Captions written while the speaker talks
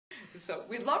So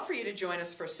we'd love for you to join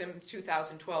us for SIIM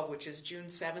 2012, which is June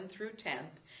 7th through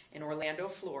 10th in Orlando,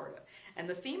 Florida. And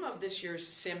the theme of this year's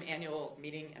SIIM annual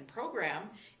meeting and program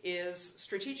is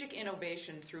Strategic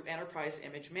Innovation through Enterprise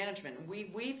Image Management. We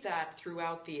weave that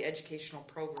throughout the educational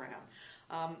program.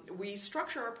 We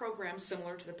structure our program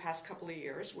similar to the past couple of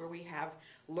years, where we have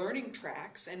learning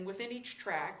tracks, and within each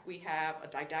track we have a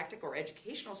didactic or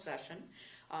educational session.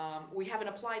 We have an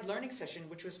applied learning session,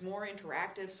 which was more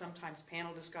interactive, sometimes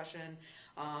panel discussion,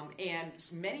 and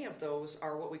many of those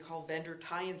are what we call vendor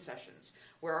tie-in sessions,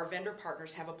 where our vendor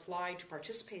partners have applied to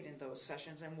participate in those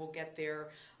sessions and will get their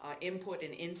input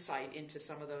and insight into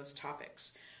some of those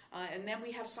topics. And then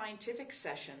we have scientific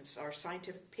sessions, or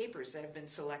scientific papers that have been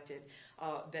selected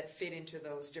that fit into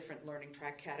those different learning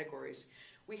track categories.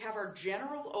 We have our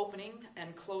general opening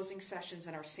and closing sessions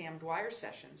and our Sam Dwyer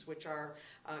sessions, which are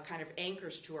kind of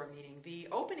anchors to our meeting. The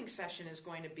opening session is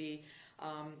going to be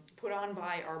put on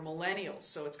by our millennials,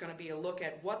 so it's going to be a look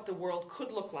at what the world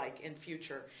could look like in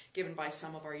future, given by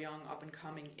some of our young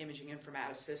up-and-coming imaging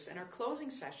informaticists. And our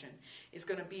closing session is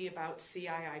going to be about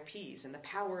CIIPs and the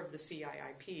power of the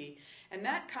CIIP, and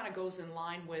that kind of goes in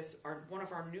line with one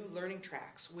of our new learning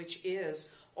tracks, which is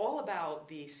all about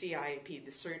the CIIP,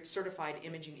 the Certified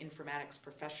Imaging Informatics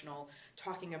Professional,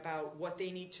 talking about what they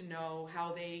need to know,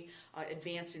 how they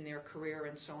advance in their career,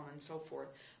 and so on and so forth.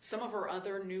 Some of our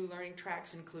other new learning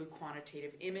tracks include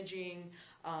quantitative imaging,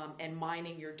 and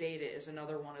mining your data is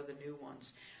another one of the new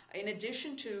ones. In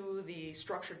addition to the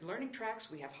structured learning tracks,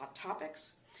 we have hot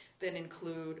topics that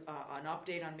include an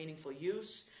update on meaningful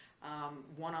use,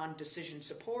 one on decision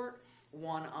support,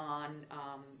 one on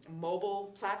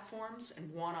mobile platforms,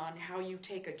 and one on how you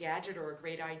take a gadget or a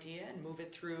great idea and move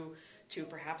it through to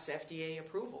perhaps FDA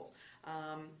approval.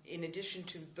 In addition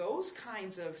to those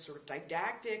kinds of sort of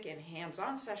didactic and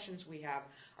hands-on sessions, we have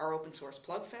our Open Source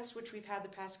Plug Fest, which we've had the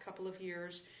past couple of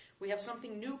years. We have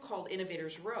something new called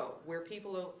Innovators Row, where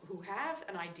people who have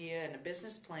an idea and a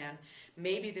business plan,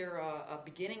 maybe they're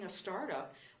beginning a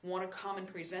startup, want to come and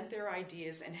present their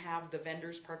ideas and have the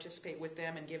vendors participate with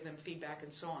them and give them feedback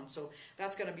and so on. So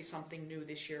that's going to be something new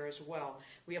this year as well.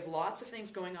 We have lots of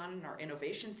things going on in our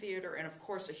Innovation Theater, and of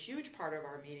course a huge part of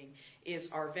our meeting is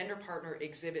our vendor partner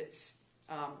exhibits,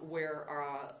 where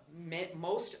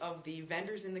most of the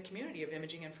vendors in the community of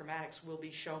imaging informatics will be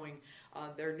showing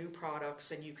their new products,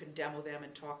 and you can demo them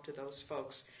and talk to those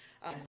folks.